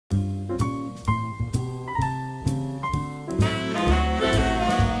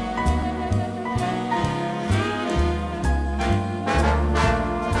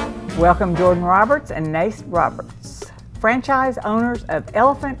Welcome Geordan Roberts and Nace Roberts, franchise owners of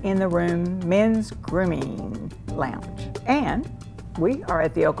Elephant in the Room Men's Grooming Lounge. And we are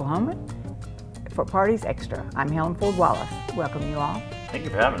at the Oklahoman for Parties Extra. I'm Helen Ford Wallace. Welcome you all. Thank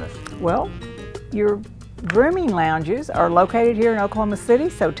you for having us. Well, your grooming lounges are located here in Oklahoma City,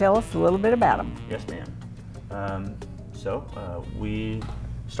 so tell us a little bit about them. Yes, ma'am. We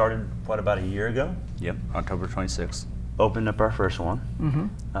started, about a year ago? Yep, October 26th. Opened up our first one.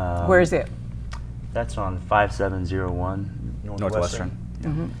 Mm-hmm. Where is it? That's on 5701 Northwestern. Yeah.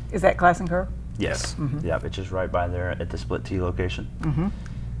 Mm-hmm. Is that Class and Curve? Yes. Mm-hmm. Yeah, it's just right by there at the Split T location. Mm-hmm.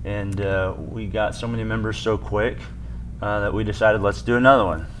 And we got so many members so quick that we decided let's do another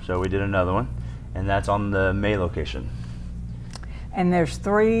one. So we did another one, and that's on the May location. And there's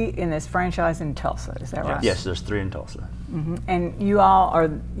 3 in this franchise in Tulsa, is that right? Yes, there's 3 in Tulsa. Mm-hmm. And you all are,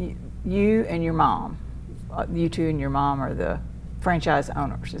 you and your mom, you two and your mom are the franchise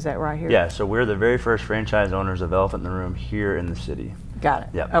owners, is that right here? Yeah, so we're the very first franchise owners of Elephant in the Room here in the city. Got it.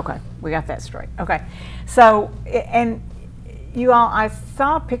 Yep. Okay, we got that straight. Okay, so, and you all, I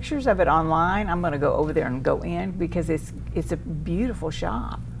saw pictures of it online. I'm going to go over there and go in because it's a beautiful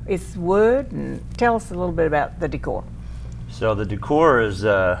shop. It's wood, and tell us a little bit about the decor. So the decor is,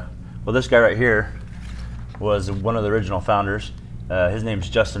 well, this guy right here was one of the original founders. His name's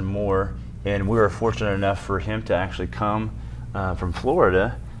Justin Moore, and we were fortunate enough for him to actually come from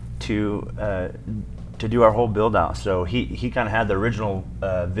Florida to do our whole build out. So he kind of had the original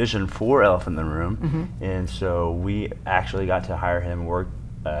vision for Elephant in the Room, Mm-hmm. and so we actually got to hire him, work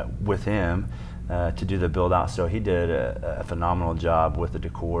with him to do the build out. So he did a phenomenal job with the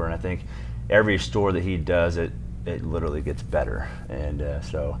decor, and I think every store that he does, it literally gets better. And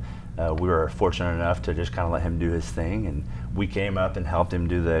so we were fortunate enough to just kind of let him do his thing, and we came up and helped him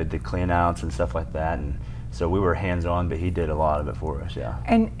do the clean outs and stuff like that. And so we were hands-on, but he did a lot of it for us, yeah.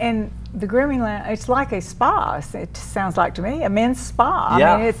 And the grooming lounge, it's like a spa. It sounds like to me a men's spa.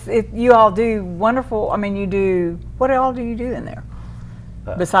 Yeah. I mean, you all do wonderful. I mean, you do, what all do you do in there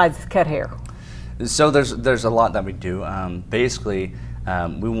besides cut hair? So there's a lot that we do. Basically,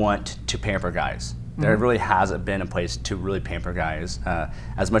 we want to pamper guys. There really hasn't been a place to really pamper guys.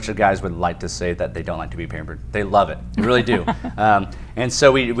 As much as guys would like to say that they don't like to be pampered, they love it. They really do. And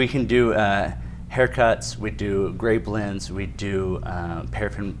so we can do haircuts, we do gray blends, we do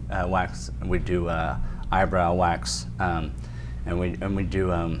paraffin wax, we do eyebrow wax, and we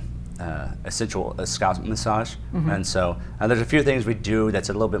do essential scalp massage. And so there's a few things we do that's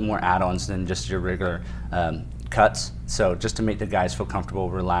a little bit more add-ons than just your regular cuts. So just to make the guys feel comfortable,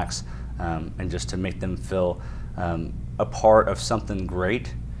 relax, and just to make them feel a part of something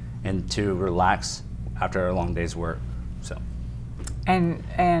great and to relax after a long day's work. So.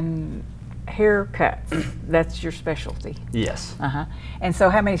 And haircuts, that's your specialty. Yes. And so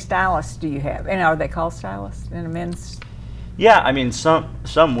how many stylists do you have? And are they called stylists in a men's? Yeah, I mean,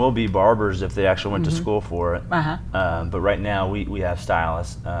 some will be barbers if they actually went to school for it. But right now we have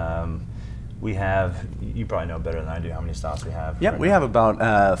stylists. We have, you probably know better than I do how many stylists we have. Yeah, we have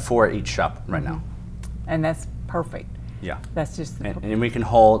about 4 at each shop right now. And that's perfect. Yeah. That's just and we can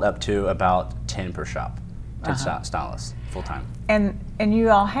hold up to about 10 per shop, 10 stylists full time. And you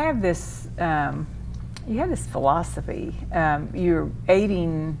all have this philosophy. You're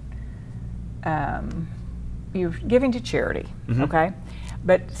aiding, you're giving to charity, okay?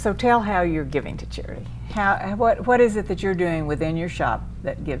 But so tell how you're giving to charity. What is it that you're doing within your shop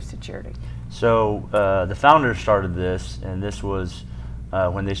that gives to charity? So the founders started this, and this was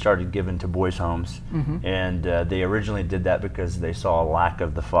when they started giving to boys' homes. And they originally did that because they saw a lack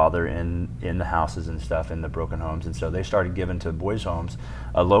of the father in the houses and stuff, in the broken homes. And so they started giving to boys' homes,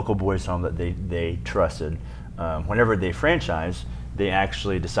 a local boys' home that they trusted. Whenever they franchised, they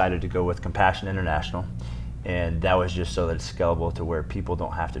actually decided to go with Compassion International. And that was just so that it's scalable to where people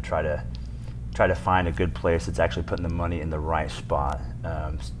don't have to try to find a good place that's actually putting the money in the right spot,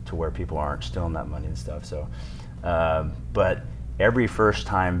 to where people aren't stealing that money and stuff. So, but every first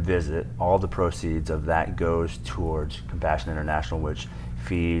time visit, all the proceeds of that goes towards Compassion International, which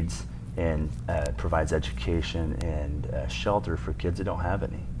feeds and provides education and shelter for kids that don't have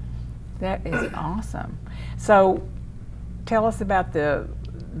any. That is awesome. So tell us about the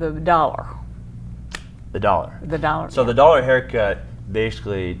dollar. The dollar. The dollar. So the dollar haircut,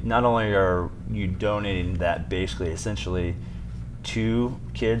 basically, not only are you donating that basically essentially to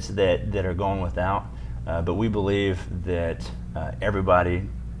kids that are going without, but we believe that everybody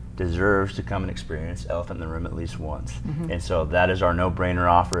deserves to come and experience Elephant in the Room at least once. And so that is our no-brainer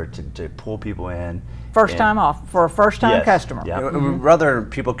offer to pull people in. First time off for a first-time customer. Yeah. We'd rather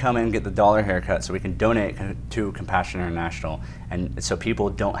people come in and get the dollar haircut so we can donate to Compassion International, and so people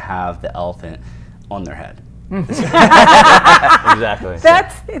don't have the elephant on their head. Exactly.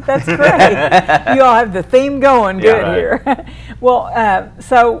 That's great. You all have the theme going good here. Well,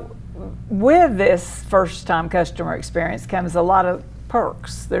 so with this first-time customer experience comes a lot of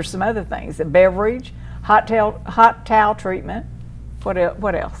perks. There's some other things: a beverage, hot towel treatment. What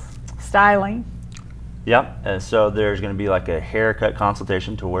else? Styling. Yep. And so there's going to be like a haircut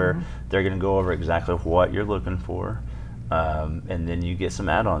consultation to where they're going to go over exactly what you're looking for. And then you get some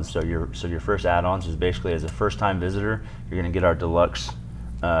add-ons. So your first add-ons is basically, as a first-time visitor, you're going to get our deluxe,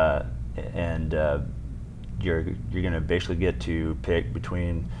 and you're going to basically get to pick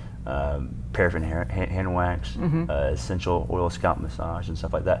between paraffin hand wax, essential oil scalp massage, and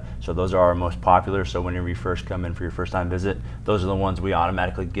stuff like that. So those are our most popular. So whenever you first come in for your first-time visit, those are the ones we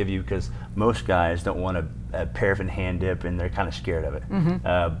automatically give you, because most guys don't want a paraffin hand dip and they're kind of scared of it.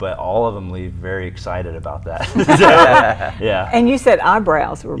 But all of them leave very excited about that. So, yeah. And you said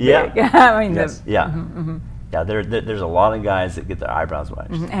eyebrows were big. I mean, yeah. There's a lot of guys that get their eyebrows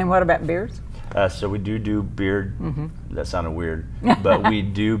waxed. And what about beards? So we do beard. That sounded weird, but we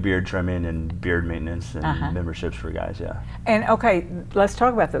do beard trimming and beard maintenance and memberships for guys. Yeah. And okay, let's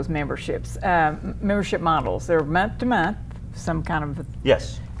talk about those memberships. Membership models. They're month to month, some kind of.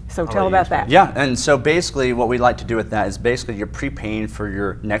 Yes. So tell about that. Yeah, and so basically what we like to do with that is basically you're prepaying for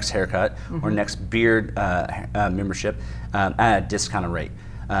your next haircut or next beard membership at a discounted rate.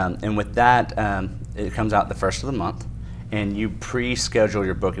 And with that, it comes out the first of the month, and you pre-schedule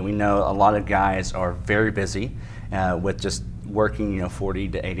your booking. We know a lot of guys are very busy with just working 40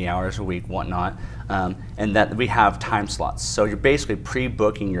 to 80 hours a week, whatnot, and that we have time slots. So you're basically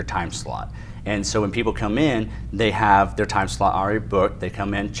pre-booking your time slot. And so when people come in, they have their time slot already booked. They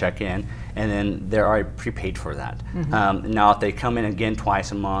come in, check in, and then they're already prepaid for that. Now, if they come in again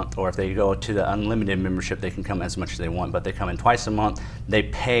twice a month, or if they go to the unlimited membership, they can come as much as they want, but they come in twice a month, they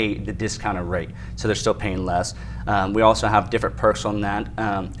pay the discounted rate, so they're still paying less. We also have different perks on that.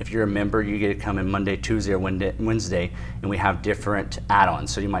 If you're a member, you get to come in Monday, Tuesday, or Wednesday, and we have different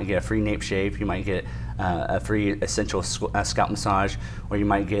add-ons. So you might get a free nape shave, you might get a free essential scalp massage, or you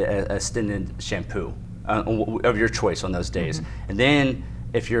might get a extended shampoo of your choice on those days. And then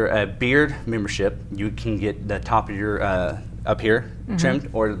if you're a beard membership, you can get the top of your up here trimmed,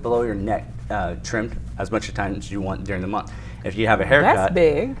 or below your neck trimmed as much time as you want during the month. If you have a haircut, that's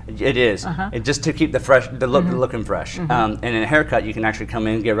big. It is. It just to keep the look looking fresh. And in a haircut, you can actually come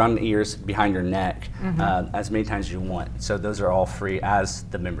in, get around the ears, behind your neck, as many times as you want. So those are all free as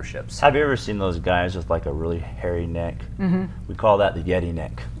the memberships. Have you ever seen those guys with like a really hairy neck? We call that the Yeti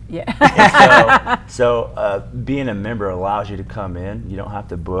neck. Yeah. So being a member allows you to come in. You don't have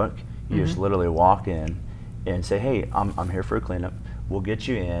to book. You just literally walk in and say, "Hey, I'm here for a cleanup." We'll get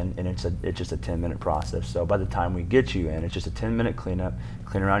you in, and it's just a 10-minute process. So by the time we get you in, it's just a 10-minute cleanup,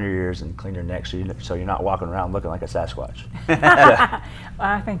 clean around your ears and clean your neck, so you're not walking around looking like a Sasquatch. Well,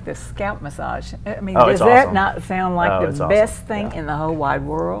 I think the scalp massage. I mean, does that awesome. not sound like the best awesome. thing in the whole wide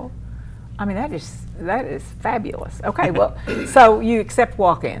world? I mean, that is fabulous. Okay, well, so you accept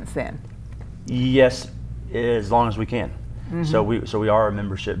walk-ins then? Yes, as long as we can. So we are a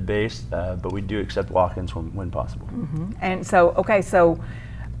membership based, but we do accept walk-ins when possible. And so, okay, so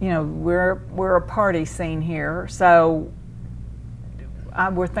we're a party scene here. So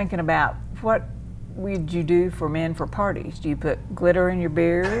we're thinking about what would you do for men for parties? Do you put glitter in your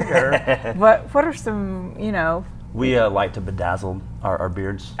beard, or what are some We like to bedazzle our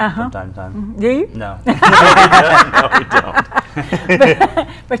beards from time to time. Do you? No, no, we don't.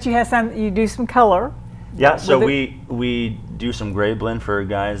 But you do some color. Yeah, so we do some gray blend for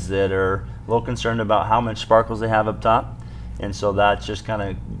guys that are a little concerned about how much sparkles they have up top, and so that's just kind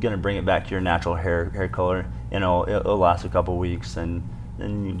of going to bring it back to your natural hair color. It'll last a couple weeks, and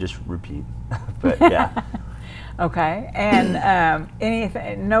then you just repeat. But yeah. Okay, and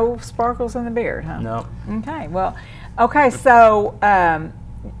anything? No sparkles in the beard, huh? No. Okay, well, so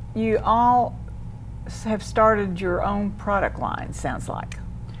you all have started your own product line. Sounds like.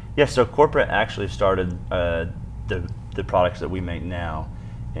 Yeah, so corporate actually started the products that we make now,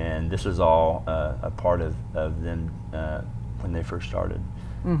 and this was all a part of them when they first started.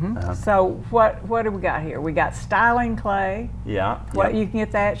 So what do we got here? We got styling clay. Yeah. You can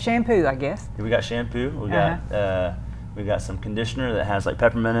get that shampoo, I guess. We got shampoo. We got some conditioner that has like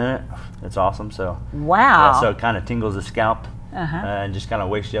peppermint in it. It's awesome. So wow. Yeah, so it kind of tingles the scalp and just kind of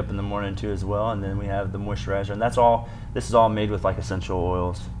wakes you up in the morning too as well. And then we have the moisturizer, and that's all. This is all made with like essential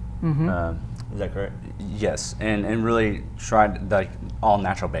oils. Is that correct? Yes, and really tried like all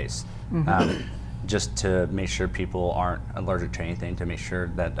natural base, just to make sure people aren't allergic to anything. To make sure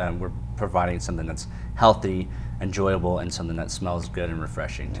that we're providing something that's healthy, enjoyable, and something that smells good and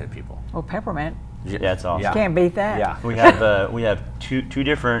refreshing to people. Well, peppermint. Yeah, it's awesome. Yeah. Can't beat that. Yeah. We have two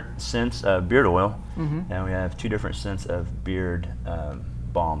different scents of beard oil, and we have 2 different scents of beard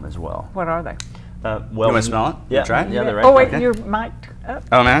balm as well. What are they? Well, You want to smell it? Yeah, Try it? Yeah, they're right. Oh wait, there. you're mic'd up.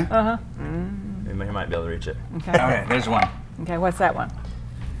 Oh man. You might be able to reach it. Okay. Okay, there's one. Okay, what's that one?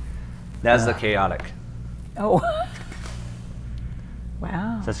 That's the chaotic. Oh.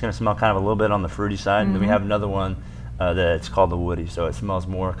 Wow. So it's going to smell kind of a little bit on the fruity side. And then we have another one that's called the woody, so it smells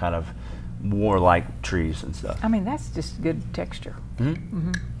more more like trees and stuff. I mean, that's just good texture.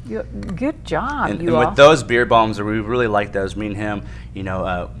 Good job, And you all. with those beard balms, we really like those. Me and him, you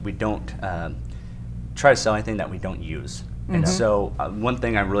know, we don't try to sell anything that we don't use. And so one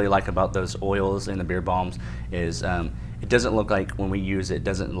thing I really like about those oils and the beard balms is it doesn't look like when we use it, it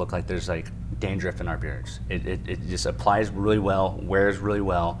doesn't look like there's like dandruff in our beards. It just applies really well, wears really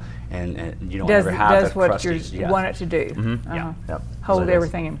well, and you don't ever have does the what crusties. you want it to do. Yeah. Yep. Hold So it is.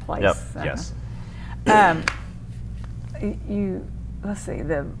 everything in place. Yep. Yes. Let's see,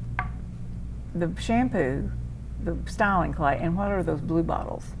 the shampoo, the styling clay, and what are those blue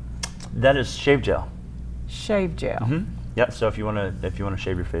bottles? That is shave gel. Shave gel. Yeah. So if you want to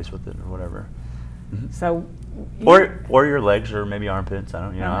shave your face with it or whatever, So, or your legs or maybe armpits. I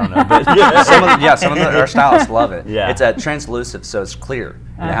don't know. But Some of our stylists love it. Yeah. It's translucent, so it's clear.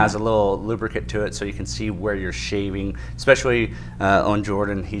 And it has a little lubricant to it, so you can see where you're shaving. Especially on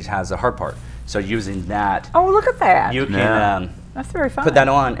Jordan, he has a hard part. So using that, oh, look at that. you can That's very fun. put that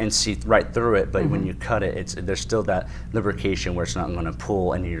on and see right through it. But when you cut it, there's still that lubrication where it's not going to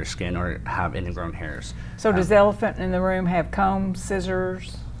pull into your skin or have ingrown hairs. So does the elephant in the room have combs,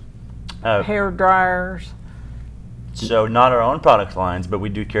 scissors, hair dryers? So not our own product lines, but we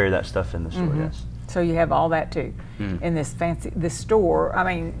do carry that stuff in the store. Yes. So you have all that too in this store. I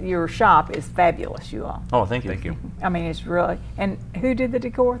mean, your shop is fabulous, you all. Oh, thank you. Thank you. I mean, it's really. And who did the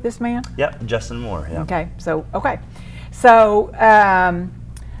decor? This man? Yep, Justin Moore. Yeah. Okay. So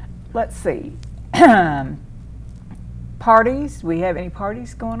let's see. Parties? We have any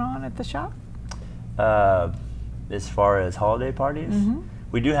parties going on at the shop? As far as holiday parties,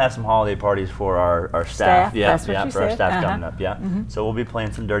 we do have some holiday parties for our staff. Yeah, that's what yeah, you for our said. staff coming up. Yeah. So we'll be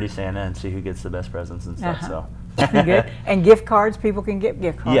playing some Dirty Santa and see who gets the best presents and stuff. So. Good. And gift cards. People can get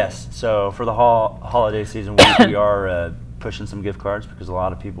gift cards. Yes. So for the holiday season, we are pushing some gift cards because a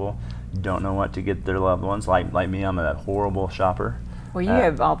lot of people don't know what to get their loved ones. Like me, I'm a horrible shopper. Well, you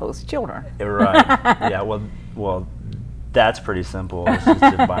have all those children. Right. Yeah. Well, that's pretty simple. It's just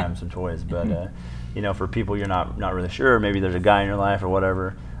to buy them some toys. But you know, for people you're not really sure, maybe there's a guy in your life or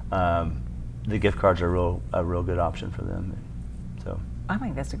whatever. The gift cards are a real good option for them. So. I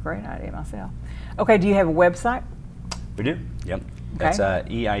think that's a great idea myself. Okay. Do you have a website? We do. Yep. Okay. It's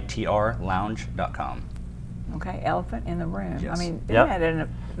eitrlounge.com. Okay, Elephant in the Room. Yes. I mean, Yep.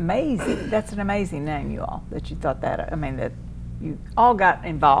 that's an amazing name, you all, that you thought that, I mean, that you all got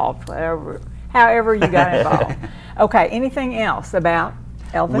involved, however you got involved. Okay, anything else about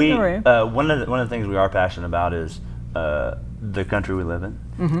Elephant in the Room? One of the things we are passionate about is the country we live in.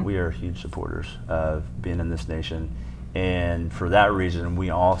 We are huge supporters of being in this nation, and for that reason, we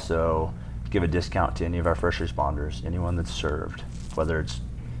also give a discount to any of our first responders, anyone that's served, whether it's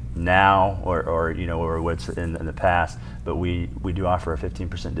now or you know, or what's in the past, but we do offer a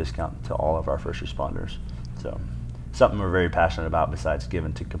 15% discount to all of our first responders. So something we're very passionate about besides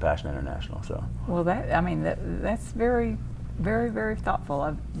giving to Compassion International. So Well, that's very, very, very thoughtful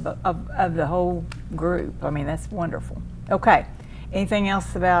of the whole group. I mean, that's wonderful. Okay, anything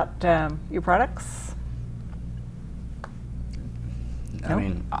else about your products? I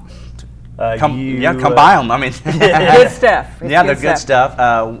mean, come buy them. I mean, Good stuff. It's yeah, they're good stuff.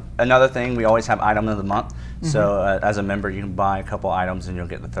 Another thing, we always have item of the month. So as a member, you can buy a couple items and you'll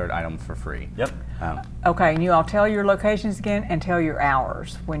get the third item for free. Yep. Okay, and you all tell your locations again and tell your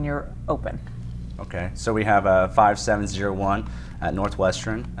hours when you're open. Okay, so we have 5701 at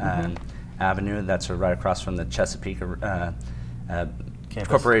Northwestern Avenue. That's right across from the Chesapeake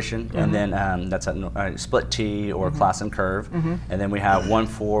Corporation, and then that's at Split T or Class and Curve, and then we have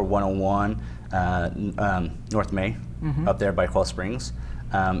 14101 North May up there by Coil Springs,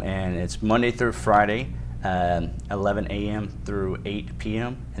 and it's Monday through Friday, 11 a.m. through 8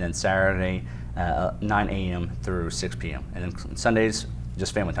 p.m., and then Saturday 9 a.m. through 6 p.m., and then Sundays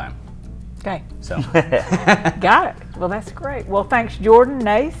just family time. Okay. So Got it. Well, that's great. Well, thanks, Geordan,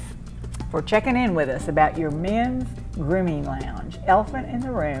 Nace, for checking in with us about your men's Grooming Lounge. Elephant in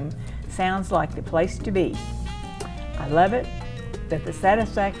the Room sounds like the place to be. I love it that the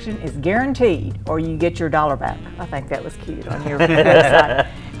satisfaction is guaranteed or you get your dollar back. I think that was cute on your website.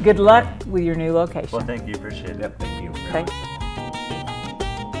 Good luck with your new location. Well, thank you. Appreciate it. Yep, thank you very Thank much.